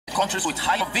countries with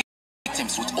higher victims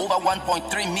with over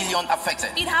 1.3 million affected.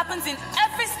 It happens in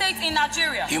every state in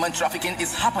Nigeria. Human trafficking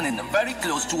is happening very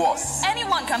close to us.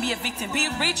 Anyone can be a victim, be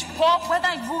it rich, poor, whether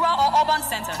in rural or urban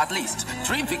centers. At least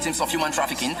 3 victims of human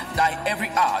trafficking die every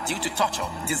hour due to torture,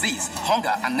 disease,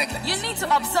 hunger, and neglect. You need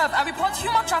to observe and report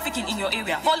human trafficking in your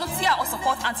area. Volunteer or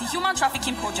support anti-human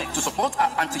trafficking project. To support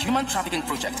our anti-human trafficking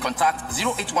project, contact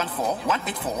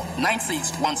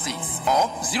 0814-184-9616 or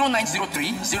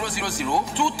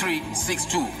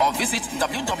 0903-000-2362 or visit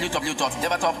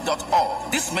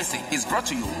www.devatop.org. This message is brought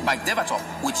to you by Devatop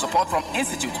with support from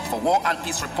Institute for War and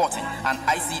Peace Reporting and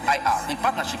ICIR in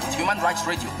partnership with Human Rights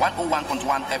Radio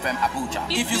 101.1 FM Abuja.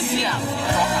 If you see us,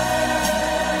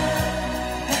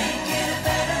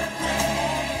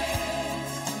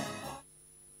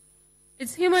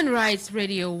 It's Human Rights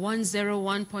Radio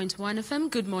 101.1 FM.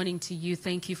 Good morning to you.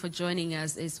 Thank you for joining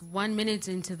us. It's 1 minute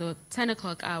into the 10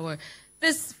 o'clock hour.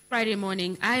 This Friday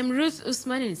morning, I am Ruth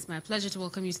Usman, and it's my pleasure to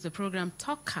welcome you to the program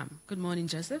Talkam. Good morning,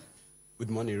 Joseph. Good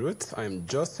morning, Ruth. I am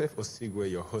Joseph Osigwe,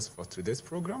 your host for today's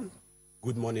program.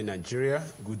 Good morning, Nigeria.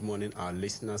 Good morning, our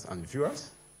listeners and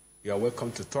viewers. You are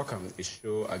welcome to Talkam, a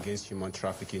show against human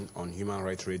trafficking on Human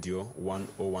Rights Radio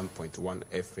 101.1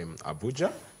 FM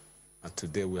Abuja. And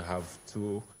today we have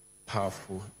 2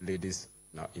 powerful ladies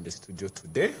now in the studio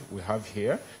today. We have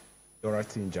here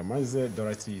Dorothy Njamanze.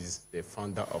 Dorothy is the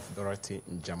founder of Dorothy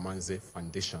Njamanze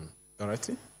Foundation.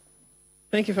 Dorothy?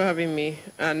 Thank you for having me.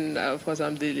 And of course,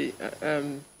 I'm the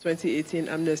 2018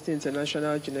 Amnesty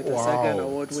International Janetta Sagan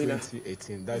Award winner.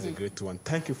 2018, that's a great one.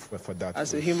 Thank you for that.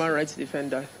 As a human rights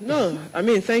defender. No, I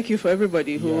mean, thank you for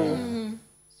everybody who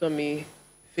saw me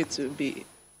fit to be.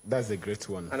 That's a great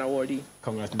one. An awardee.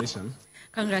 Congratulations.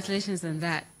 Congratulations on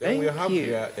that. Then we have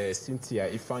here Cynthia.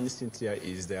 Ifeanyi Cynthia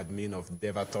is the admin of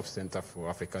Devatop Center for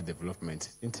Africa Development.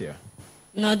 Cynthia.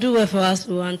 Now do well for us,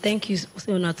 and thank you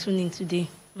for tuning today.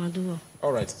 Now do well.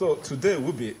 All right, so today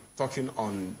we'll be talking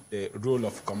on the role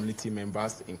of community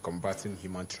members in combating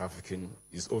human trafficking.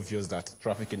 It's obvious that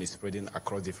trafficking is spreading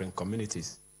across different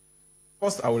communities.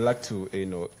 First, I would like to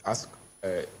ask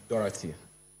Dorothy,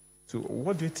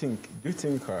 what do you think? Do you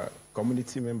think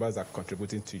community members are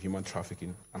contributing to human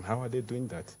trafficking, and how are they doing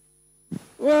that?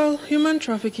 Well, human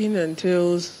trafficking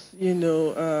entails,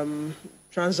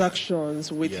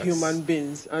 transactions with human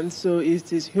beings, and so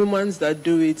it is humans that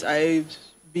do it. I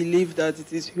believe that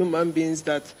it is human beings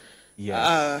that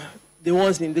are the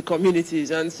ones in the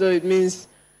communities, and so it means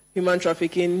human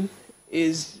trafficking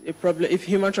is a problem. If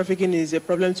human trafficking is a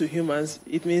problem to humans,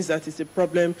 it means that it's a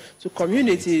problem to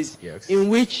communities in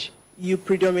which you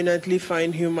predominantly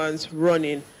find humans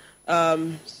running.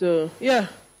 So, yeah,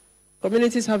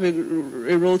 communities have a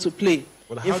role to play.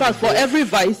 Well, in fact, for every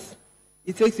vice,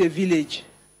 it takes a village.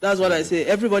 That's what I say.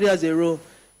 Everybody has a role.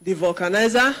 The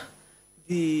vulcanizer,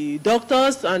 the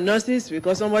doctors and nurses,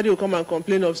 because somebody will come and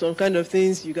complain of some kind of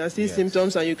things. You can see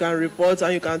symptoms and you can report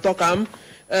and you can talk them.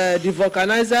 The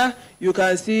vulcanizer, you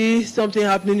can see something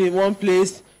happening in one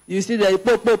place. You see the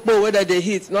whether they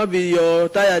hit, not be your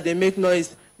tire, they make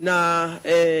noise. Now,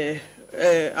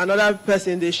 another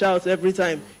person, they shout every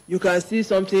time. You can see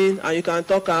something and you can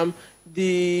talk them.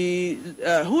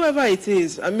 Whoever it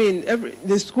is, I mean,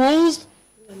 the schools,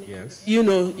 you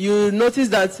notice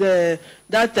that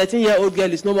that 13-year-old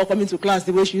girl is no more coming to class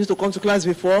the way she used to come to class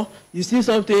before. You see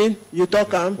something, you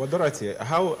talk them. Well, Dorothy,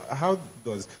 how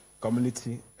does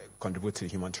community contribute to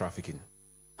human trafficking?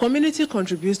 Community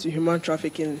contributes to human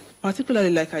trafficking,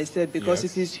 particularly, like I said, because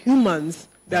it is humans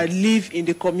that live in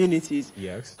the communities.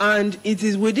 And it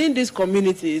is within these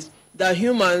communities that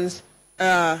humans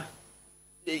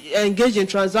engage in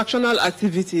transactional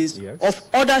activities of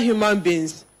other human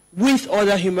beings with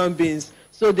other human beings.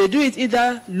 So they do it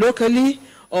either locally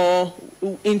or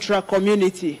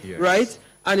intra-community, right?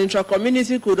 And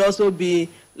intra-community could also be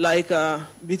like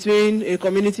between a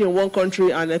community in one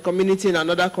country and a community in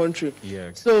another country.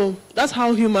 So that's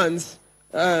how humans,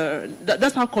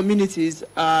 that's how communities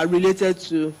are related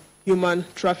to human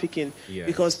trafficking.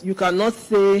 Because you cannot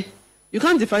say, you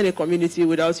can't define a community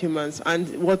without humans. And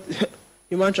what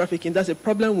human trafficking, that's a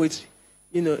problem with,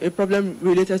 a problem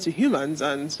related to humans.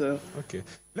 And so. Okay.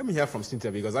 Let me hear from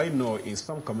Cynthia, because I know in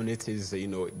some communities,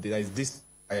 there is this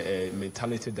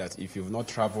mentality that if you've not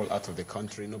traveled out of the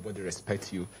country, nobody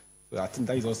respects you. So I think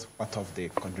that is also part of the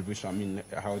contribution. I mean,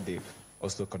 how they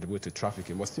also contribute to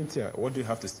trafficking. But Cynthia, what do you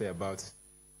have to say about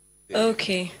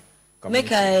community?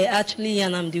 Make I actually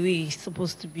and I'm the way it's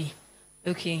supposed to be.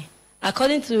 Okay.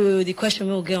 According to the question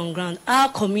we'll get on ground, our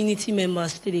community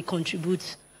members still they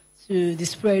contribute to the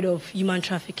spread of human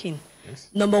trafficking.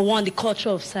 Number one, the culture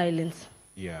of silence.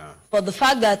 For the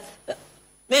fact that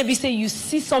maybe say you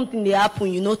see something they happen,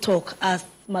 you know, talk, as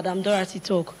Madam Dorothy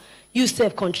talk, you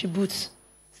self contribute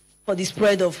for the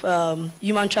spread of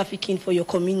human trafficking for your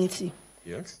community.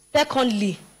 Yes.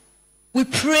 Secondly, we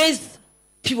praise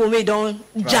people who don't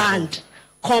jand,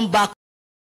 come back,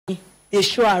 they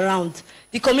show around.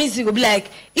 The community will be like,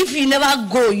 if you never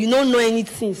go, you don't know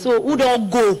anything. So who don't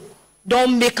go,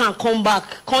 don't make and come back.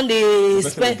 Can't they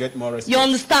get more respect. You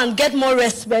understand? Get more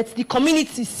respect. The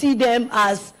community see them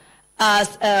as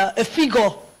a figure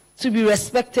to be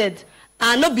respected,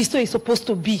 and not be so it's supposed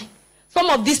to be. Some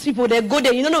of these people, they go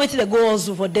there, you don't know what they go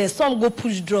also for there. Some go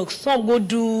push drugs, some go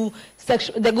do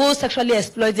they go sexually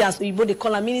exploit as people they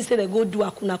call them. Meaning say they go do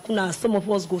akuna. Some of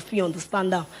us go feel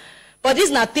understand that. But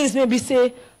these are things maybe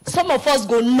say some of us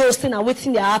go know say now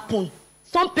waiting they happen.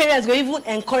 Some parents go even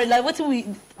encourage like what we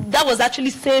that was actually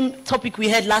same topic we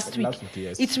had last week.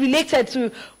 Yes. It's related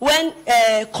to when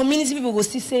community people go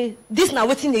see say this now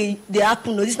waiting they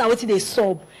happen or this now waiting they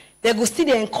solve. They go see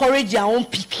they encourage their own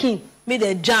picking, make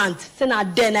the giant, say now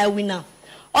then I win now.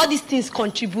 All these things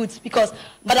contribute because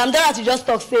Madam Dorothy just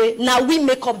talk say now we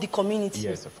make up the community.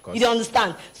 Yes, of course. You don't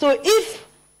understand. So if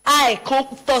I come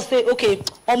to say, okay,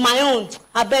 on my own,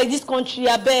 I beg this country,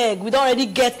 I beg, we don't already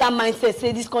get that mindset,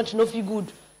 say this country no feel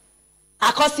good.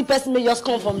 I can't see person may just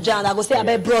come from Jan. I go say, I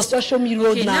beg, bros, just show me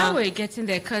road now. Now we're getting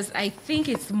there because I think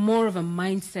it's more of a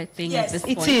mindset thing at this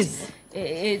point. Yes, it is.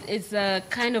 It's a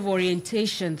kind of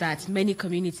orientation that many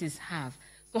communities have.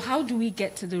 So how do we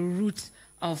get to the root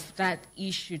of that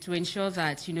issue to ensure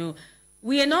that, you know,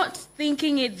 we are not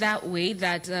thinking it that way,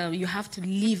 that you have to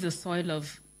leave the soil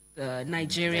of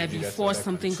Nigeria before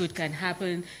something good can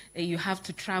happen. You have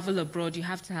to travel abroad. You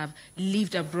have to have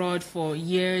lived abroad for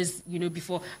years, you know,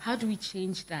 before. How do we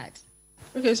change that?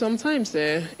 Okay, sometimes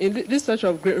in this search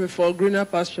of for greener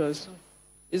pastures,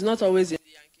 it's not always in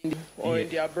the Yankee or in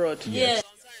the abroad. Yes.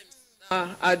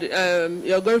 Sometimes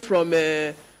you're going from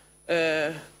Boma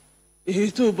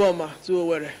to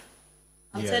Owerri.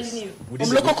 I'm telling you. From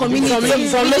local community,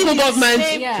 from local government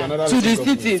to the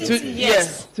city,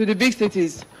 to the big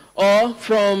cities. Or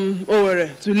from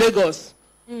Owerri to Lagos,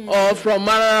 or from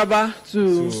Mararaba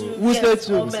to Wuse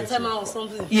to Betema or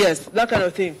something. Yes, that kind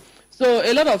of thing. So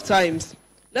a lot of times,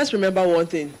 let's remember one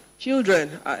thing: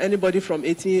 children are anybody from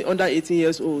under 18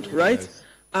 years old, right? Yes.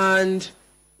 And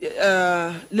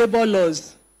labor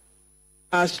laws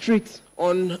are strict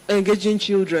on engaging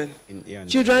children.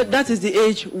 Children, that is the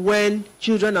age when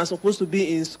children are supposed to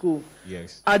be in school.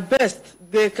 Yes. At best,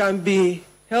 they can be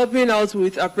helping out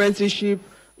with apprenticeship,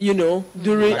 you know,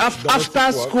 during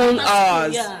after school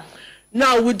hours. Yeah.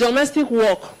 Now, with domestic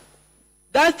work,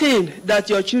 that thing that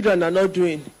your children are not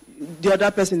doing, the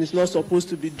other person is not supposed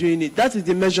to be doing it. That is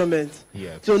the measurement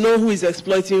to know who is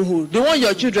exploiting who. The one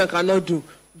your children cannot do,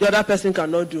 the other person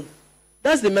cannot do.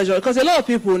 That's the measurement. Because a lot of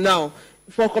people now,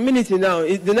 for community now,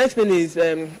 the next thing is,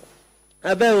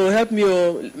 I bet will help me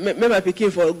or make my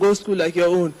pikin for go school like your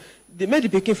own. They made the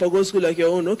pikin for go school like your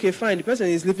own. Okay, fine. The person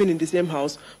is living in the same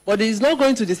house, but he's not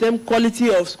going to the same quality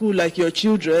of school like your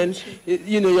children.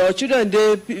 You know, your children,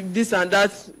 they this and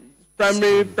that,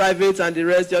 primary, private, and the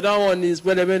rest. The other one is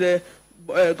whatever the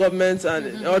government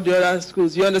and all the other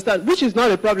schools. You understand? Which is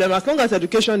not a problem. As long as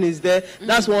education is there,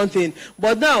 that's one thing.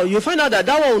 But now, you find out that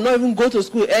that one will not even go to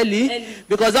school early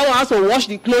because that one has to wash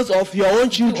the clothes of your own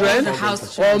children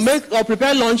or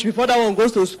prepare lunch before that one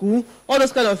goes to school. All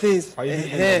those kind of things. Not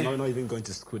even going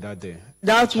to school that day.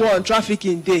 That's one,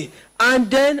 trafficking day.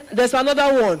 And then there's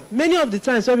another one. Many of the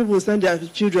times when people send their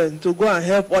children to go and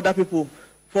help other people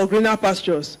for greener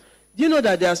pastures, do you know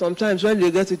that there are some times when they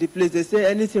get to the place, they say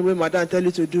anything we madam tell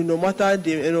you to do, no matter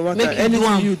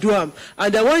anything you do them.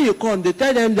 And then when you come, they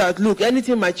tell them that, look,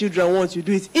 anything my children want, you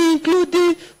do it,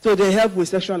 including so they help with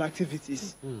sexual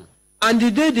activities. And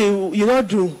the day you not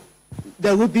do,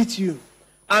 they will beat you.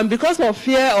 And because of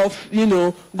fear of, you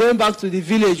know, going back to the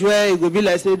village where it will be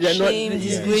like, say,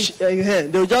 they're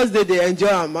they'll just they enjoy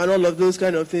them and all of those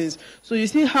kind of things. So you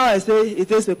see how I say it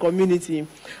is a community.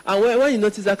 And when you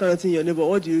notice that kind of thing in your neighbor,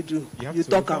 what do? You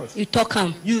talk them. You talk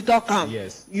them. You talk them.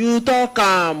 Yes. You talk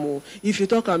them. If you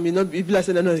talk them, you not be like,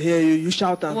 they not hear you, you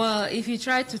shout them. Well, if you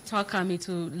try to talk them, it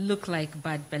will look like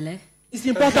bad belly. It's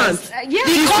important.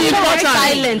 It's important.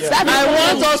 Silence.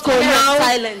 I want us to now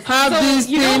have this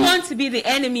you thing. Don't want to be the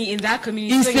enemy in that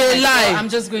community. It's a lie. I'm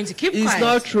just going to keep quiet. It's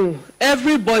not true.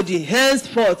 Everybody,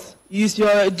 henceforth, it's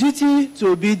your duty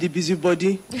to be the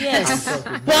busybody. Yes.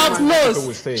 But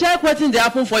most, check what thing they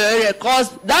happen for your area.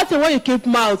 Because that's the way you keep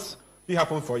mouth. It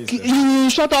happen for you. You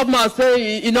shut up mouth,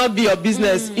 say it not be your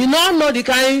business. You don't know the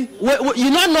kind,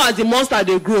 you don't know as the monster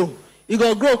they grow. You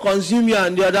go grow, consume you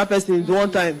and the other person at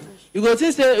one time. You go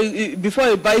to say before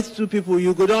you bite two people,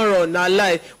 you go down run, now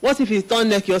lie. What if he turn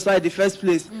neck your side in the first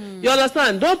place? You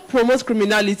understand? Don't promote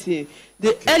criminality.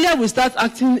 The earlier we start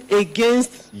acting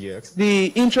against the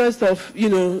interest of,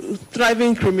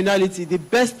 thriving criminality, the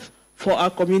best for our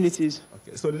communities.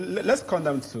 Okay, so let's come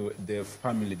down to the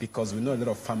family, because we know a lot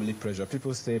of family pressure.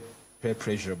 People say peer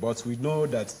pressure, but we know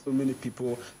that so many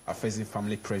people are facing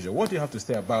family pressure. What do you have to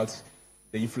say about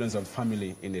the influence of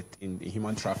family in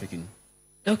human trafficking?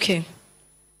 Okay.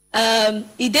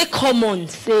 It is common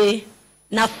say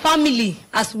now family,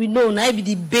 as we know, now be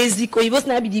the basic, or it was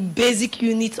now be the basic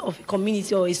unit of a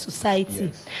community or a society.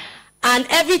 Yes. And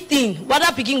everything,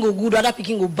 whether picking go good, whether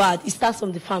picking go bad, it starts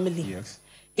from the family. Yes.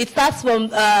 It starts from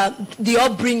the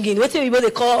upbringing. What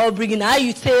they call upbringing? How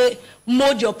you say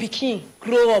mold your picking,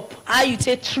 grow up. How you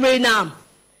say train them.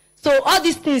 So all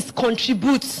these things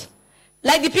contribute.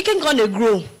 Like the picking gonna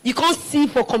grow. You can't see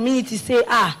for community say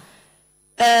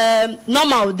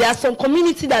normal. There are some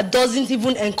community that doesn't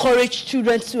even encourage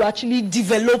children to actually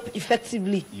develop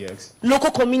effectively. Yes. Local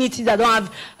communities that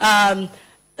don't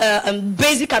have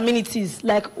basic amenities,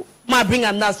 like I bring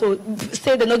them now. So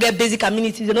say they don't get basic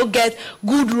amenities, they don't get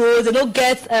good roads, they don't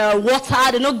get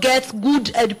water, they don't get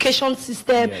good education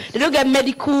system, they don't get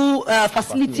medical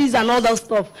facilities and all that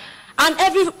stuff. And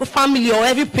every family or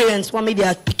every parent want me they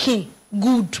are picking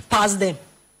good past them.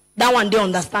 That one they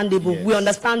understandable. We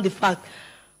understand the fact.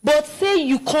 But say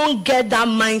you can't get that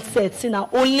mindset, say now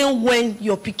only when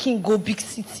your picking go big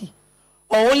city,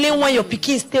 or only when your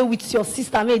picking stay with your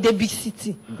sister maybe they big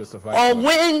city, or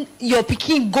when your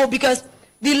picking go, because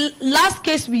the last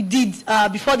case we did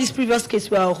before this previous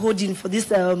case we are holding for this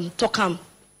Talkam,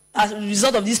 as a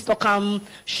result of this Talkam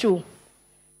show,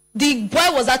 the boy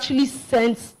was actually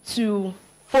sent to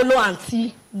follow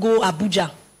auntie go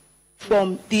Abuja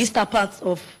from the eastern parts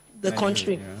of the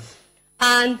country,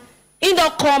 and in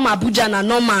don't come Abuja na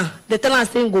normal. They tell him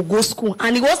saying go school,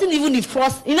 and it wasn't even the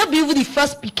first. It not be even the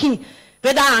first picking.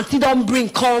 Whether auntie don't bring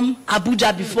come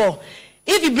Abuja before.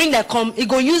 If you bring them come, he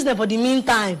go use them for the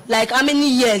meantime. Like how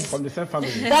many years? From the same family.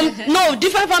 No,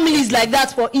 different families like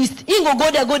that for East. He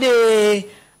go there, go they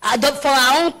adopt for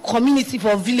our own community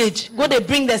for village. Go they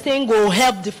bring the saying go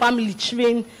help the family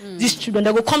train these children.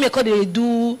 They go come here because they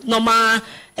do normal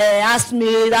ask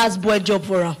me that's boy job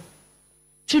for them.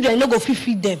 Children, you no go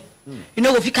feed them. You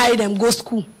know, if you carry them, go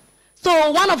school.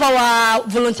 So one of our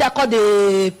volunteers called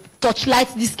the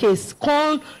Torchlight this case.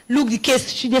 Come look the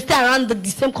case. She they stay around the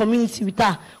same community with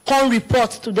her. Come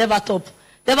report to Devatop.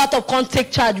 Devatop can't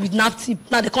take charge with NAPTIP.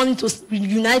 Now they call need to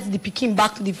reunite the Peking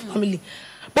back to the family.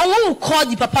 But when we call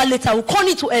the papa later, we call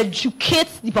need to educate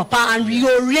the papa and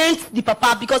reorient the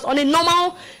papa, because on a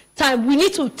normal time we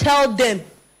need to tell them.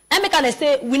 And make they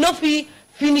say we not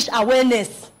finish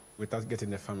awareness. Without getting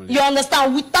the family. You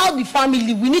understand? Without the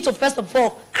family, we need to first of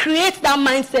all create that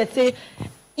mindset. Say,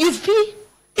 you feel, even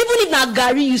if na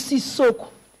Gary you see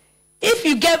soak, if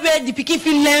you get where the pikin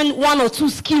feel learn 1 or 2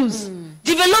 skills,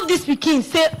 develop this pikin.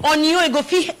 Say on you go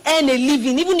feel earn a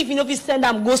living, even if you know if you send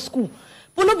them go school.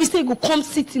 But not be say go come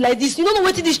city like this. You don't know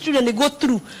what these children they go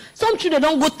through. Some children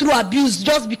don't go through abuse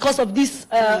just because of this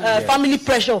family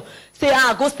pressure. Say,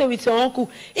 go stay with your uncle.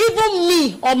 Even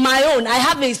me, on my own, I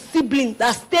have a sibling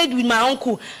that stayed with my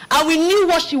uncle. And we knew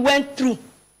what she went through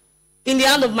in the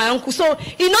hand of my uncle. So,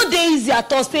 it's not that easy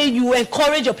at all. Say, you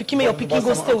encourage your pikin, your pikin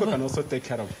go stay with can also take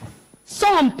care of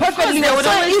some perfectly. There would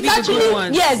always be actually, the good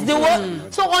ones. yes, they were.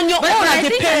 So, on your own, I as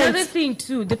think a parent. another thing,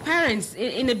 too, the parents,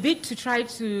 in a bid to try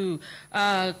to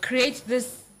create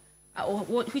this,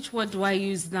 which word do I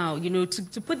use now? You know,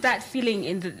 to put that feeling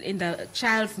in the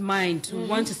child's mind to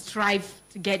want to strive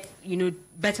to get,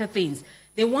 better things.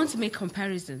 They want to make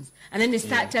comparisons, and then they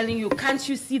start telling you, "Can't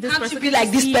you see this person? Can't you be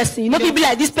like this person? You not be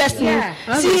like this person. Yeah,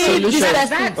 See this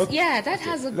person." That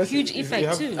has a huge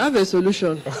effect too. I have a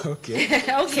solution. Okay.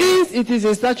 Okay. Since it is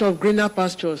in search of greener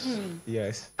pastures,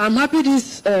 Yes. I'm happy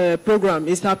this program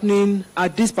is happening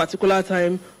at this particular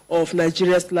time of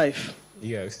Nigeria's life.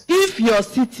 Yes. If your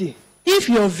city, if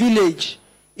your village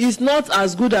is not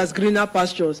as good as greener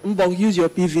pastures, use your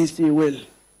PVC well.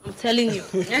 I'm telling you.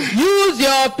 Use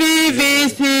your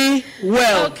PVC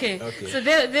well. Okay. So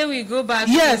there we go back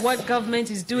to what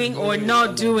government is doing or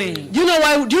not doing. Do you know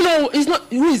why? Do you know it's not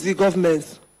who is the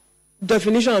government?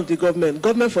 Definition of the government: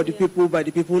 government for the people, by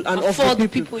the people, and of for the the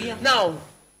people. people. Yeah. Now,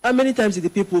 how many times did the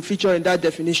people feature in that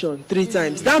definition? 3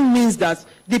 times. That means that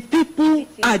The people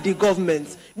are the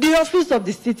government. The office of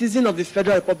the citizen of the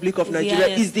Federal Republic of Nigeria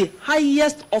is the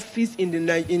highest office in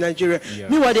Nigeria. Yes.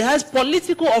 Meanwhile, the highest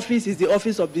political office is the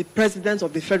office of the President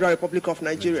of the Federal Republic of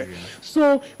Nigeria.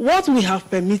 So what we have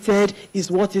permitted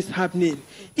is what is happening.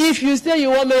 If you say you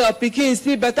want your pikin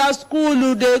see better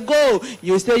school, they go.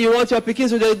 You say you want your pikin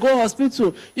to they go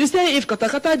hospital. You say if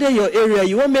katakata dey your area,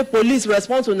 you want make police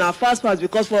respond to na fast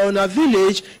because for a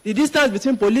village, the distance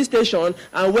between police station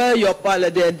and where your pal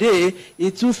dey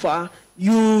is too far.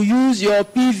 You use your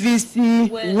PVC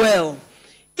well.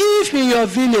 If in your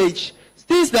village,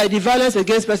 things like the Violence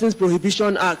Against Persons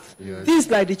Prohibition Act, things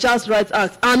like the Child Rights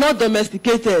Act are not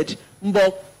domesticated,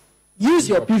 but use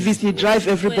your PVC, drive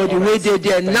everybody where they're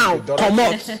there now. Come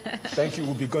out. Thank you.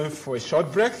 We'll be going for a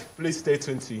short break. Please stay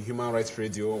tuned to Human Rights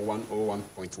Radio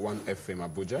 101.1 FM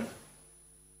Abuja.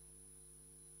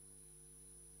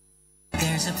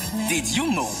 Did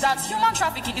you know that human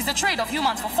trafficking is the trade of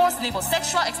humans for forced labor,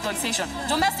 sexual exploitation,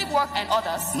 domestic work, and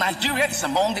others? Nigeria is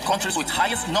among the countries with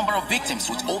highest number of victims,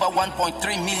 with over 1.3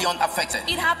 million affected.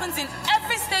 It happens in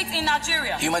every state in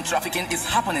Nigeria. Human trafficking is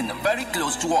happening very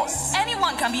close to us.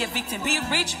 Anyone can be a victim, be it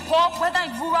rich, poor, whether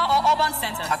in rural or urban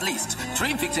centers. At least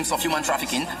 3 victims of human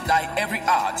trafficking die every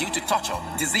hour due to torture,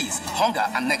 disease, hunger,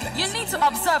 and neglect. You need to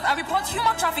observe and report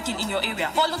human trafficking in your area.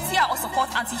 Volunteer or support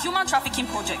anti-human trafficking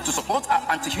project. To support our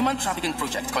anti-human trafficking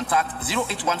project, contact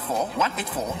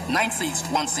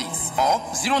 0814-184-9616 or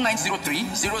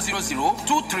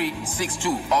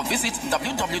 0903-000-2362 or visit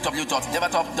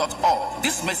www.devatop.org.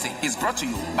 This message is brought to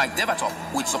you by Devatop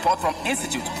with support from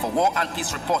Institute for War and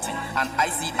Peace Reporting and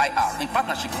ICIR in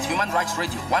partnership with Human Rights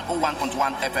Radio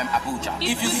 101.1 FM Abuja.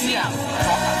 If you see us,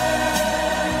 talk.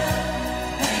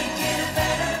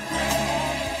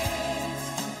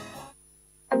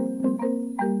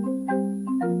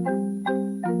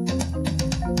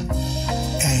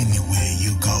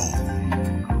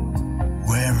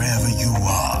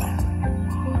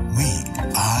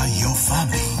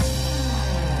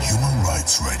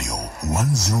 Radio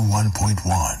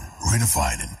 101.1,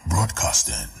 redefining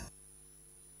broadcasting.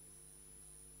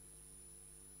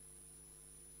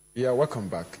 Yeah, welcome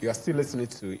back. You are still listening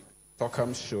to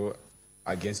Talkam Show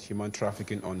against human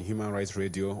trafficking on Human Rights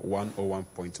Radio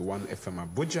 101.1 FM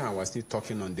Abuja, and we're still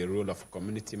talking on the role of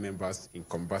community members in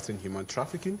combating human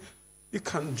trafficking. You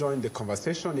can join the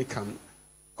conversation. You can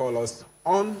call us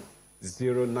on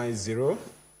 090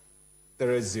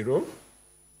 30 00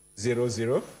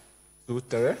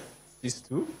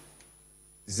 2362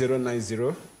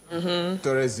 090 30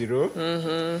 00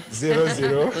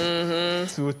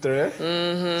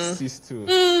 2362.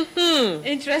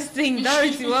 Interesting.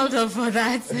 Dorothy, well done for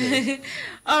that.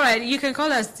 All right, you can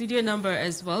call our studio number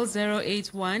as well,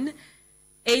 081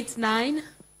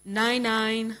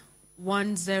 8999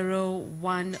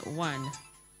 1011.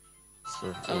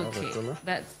 Okay,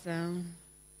 that's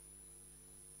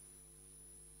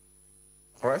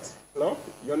all right. Hello?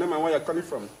 Your name and where you're calling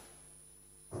from?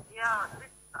 Yeah, this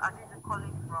is Adina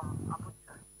calling from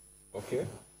Abuja. Okay.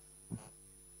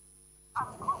 I'm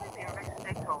calling in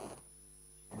respect of,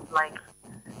 like,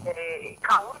 can we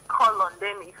call on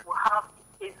them if we have a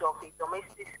case of a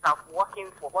domestic staff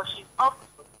working for, but she's up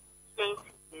to 20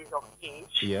 years of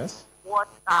age? Yes. What,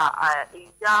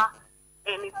 is there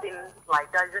anything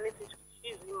like that? Is anything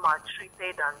she's being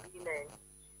maltreated and being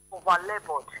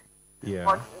over-labored? Yeah.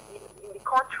 But in the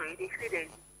country, they say that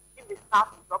if the staff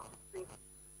is up to 20,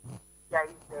 there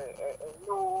is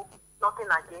nothing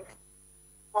against it.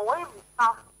 But when the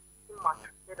staff is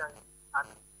maltreated and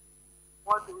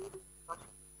what do we do?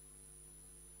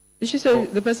 Did she say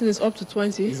the person is up to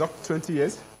 20? He's up to 20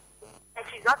 years? And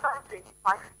she's actually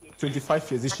 25 years.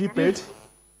 25 years. Is she paid? Sir,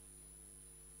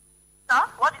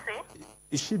 what do you say?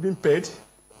 Is she being paid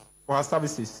for her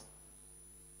services?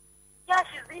 Yeah,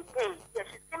 she's being paid. Yeah,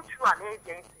 she came through an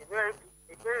agency, a very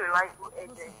reliable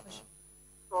agency.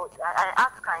 So I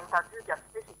asked her, interviewed her,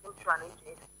 she came through an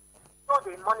agency. So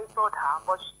they monitored her,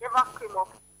 but she never came up.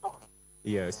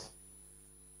 Yes.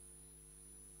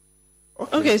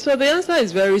 Okay, so the answer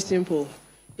is very simple.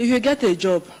 If you get a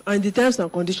job and the terms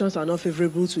and conditions are not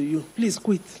favorable to you, please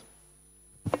quit.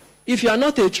 If you are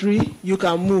not a tree, you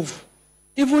can move.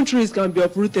 Even trees can be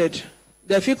uprooted.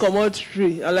 They feel come out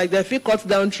tree, like they feel cut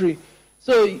down tree.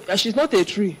 So she's not a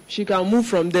tree. She can move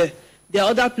from there. There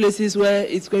are other places where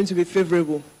it's going to be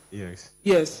favorable. Yes.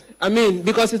 Yes. I mean,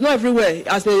 because it's not everywhere.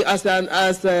 As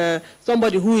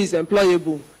somebody who is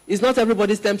employable, it's not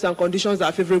everybody's terms and conditions that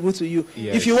are favorable to you.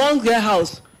 Yes. If you want their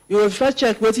house, you will first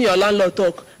check waiting your landlord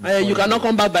talk. You cannot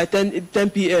come back by 10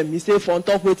 p.m. You say for on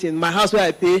top waiting, my house where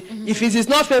I pay. If it is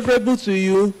not favorable to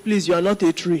you, please, you are not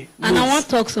a tree. And I want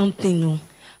to talk something.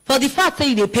 For the fact that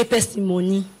you pay person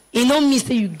money, it don't mean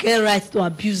say you get right to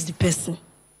abuse the person.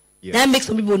 Yes. That makes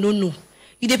some people don't know.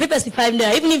 If they pay person 5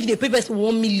 naira, even if they pay person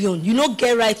 1 million, you don't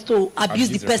get right to abuse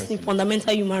the person.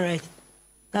 Fundamental human right.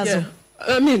 That's all.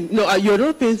 I mean, no, you're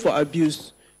not paying for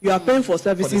abuse. You are paying for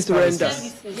services to render.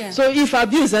 Yeah. So if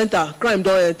abuse enter, crime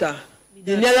don't enter.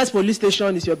 The nearest police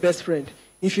station is your best friend.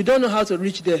 If you don't know how to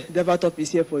reach there, Devatop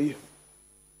is here for you.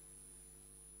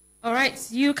 All right,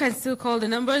 you can still call the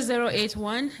number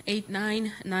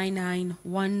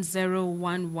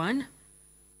 081-8999-1011.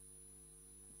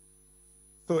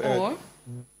 So,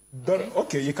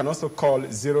 okay, you can also call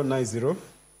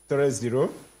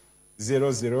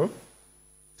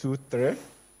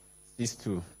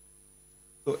 090-30-00-2362.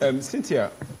 So,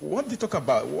 Cynthia, what do you talk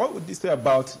about? What would you say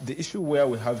about the issue where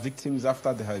we have victims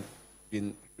after they have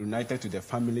been reunited to their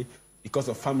family because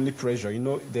of family pressure? You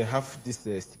know, they have this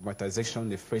stigmatization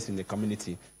they face in the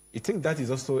community. You think that is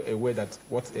also a way that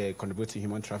contributes to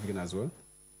human trafficking as well?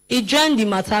 It joined the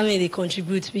matter where they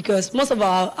contribute, because most of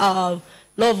our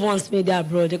loved ones made their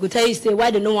abroad. They could tell you, say,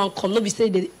 why they no one come? Nobody say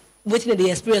they waiting at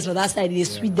the experience for that side, they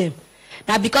sweet them.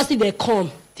 Now, because if they come,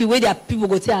 the way their people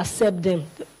go to accept them.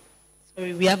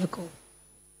 Sorry, we have a call.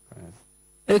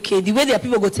 Okay, the way their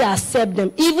people go to accept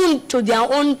them, even to their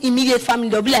own immediate family,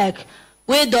 they'll be like,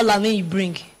 where dollar when you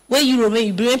bring, where euro when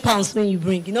you bring, where pounds when you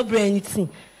bring, you don't bring anything.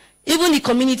 Even the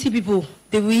community people,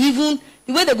 they will even,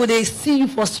 the way they go, they see you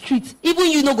for street, even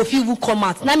you know go feel even come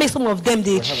out. Now make some of them,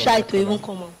 they shy to even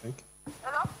come out.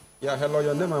 Hello? Yeah, hello,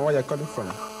 your name and where you're calling from?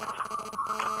 Hello?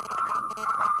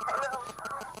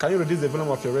 Can you reduce the volume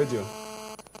of your radio?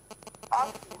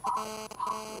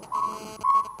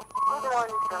 Good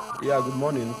morning, sir. Yeah, good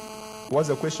morning. What's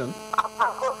the question? I'm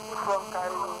calling from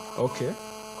Cairo. Okay.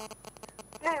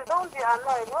 Please don't be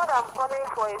annoyed. What I'm calling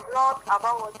for is not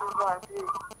about what you go and say.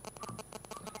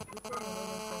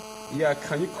 Yeah,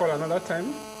 can you call another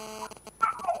time?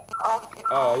 Okay.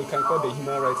 You can call the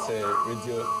Human Rights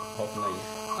Radio hotline.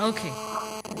 Okay.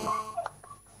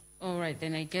 All right,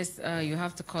 then I guess you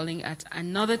have to call in at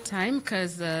another time,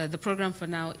 because the program for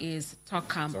now is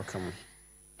Talkam.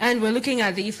 And we're looking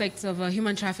at the effects of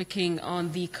human trafficking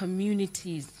on the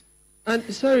communities. And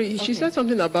sorry, she said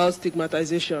something about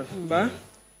stigmatization. But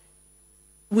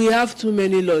we have too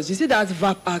many laws. You see that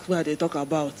VAP Act where they talk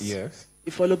about? Yes.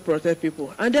 You follow protect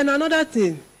people. And then another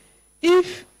thing,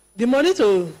 if the money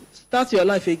to start your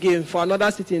life again for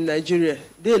another city in Nigeria,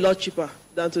 they're a lot cheaper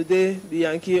than today, the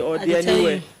Yankee or the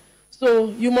anywhere. So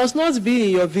you must not be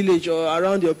in your village or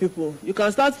around your people. You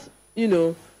can start, you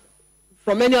know,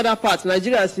 from any other part.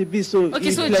 Nigeria has to be so. Okay,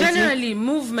 so generally,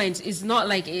 movement is not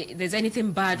like there's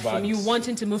anything bad from you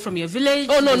wanting to move from your village.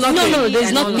 Oh no, no,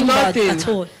 there's nothing bad at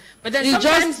all. But then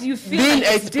sometimes you feel like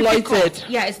it's exploited. Difficult.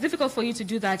 Yeah, it's difficult for you to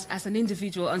do that as an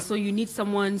individual, and so you need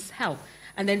someone's help.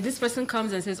 And then this person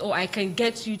comes and says, oh, I can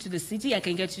get you to the city, I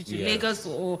can get you to Lagos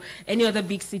or any other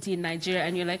big city in Nigeria.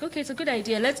 And you're like, okay, it's a good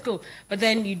idea, let's go. But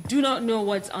then you do not know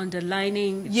what's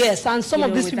underlining. Yes, and some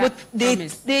of these people,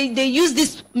 they use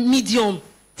this medium.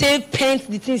 They paint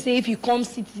the thing, say if you come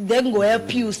city, then go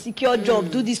help you, secure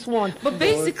job, do this one. But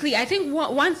basically, I think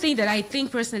one thing that I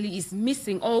think personally is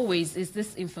missing always is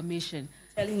this information.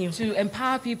 Telling you. To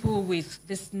empower people with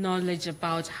this knowledge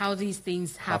about how these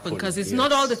things happen, because it's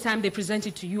not all the time they present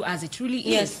it to you as it truly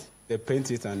is. They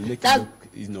paint it and make it look,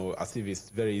 you know, as if it's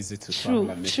very easy to True.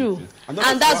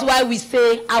 And that's why we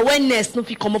say awareness no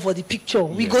fit come up for the picture.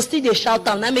 We go still they shout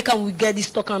out, now make them we get this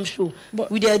Talkam Show.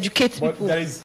 We they educate people. There is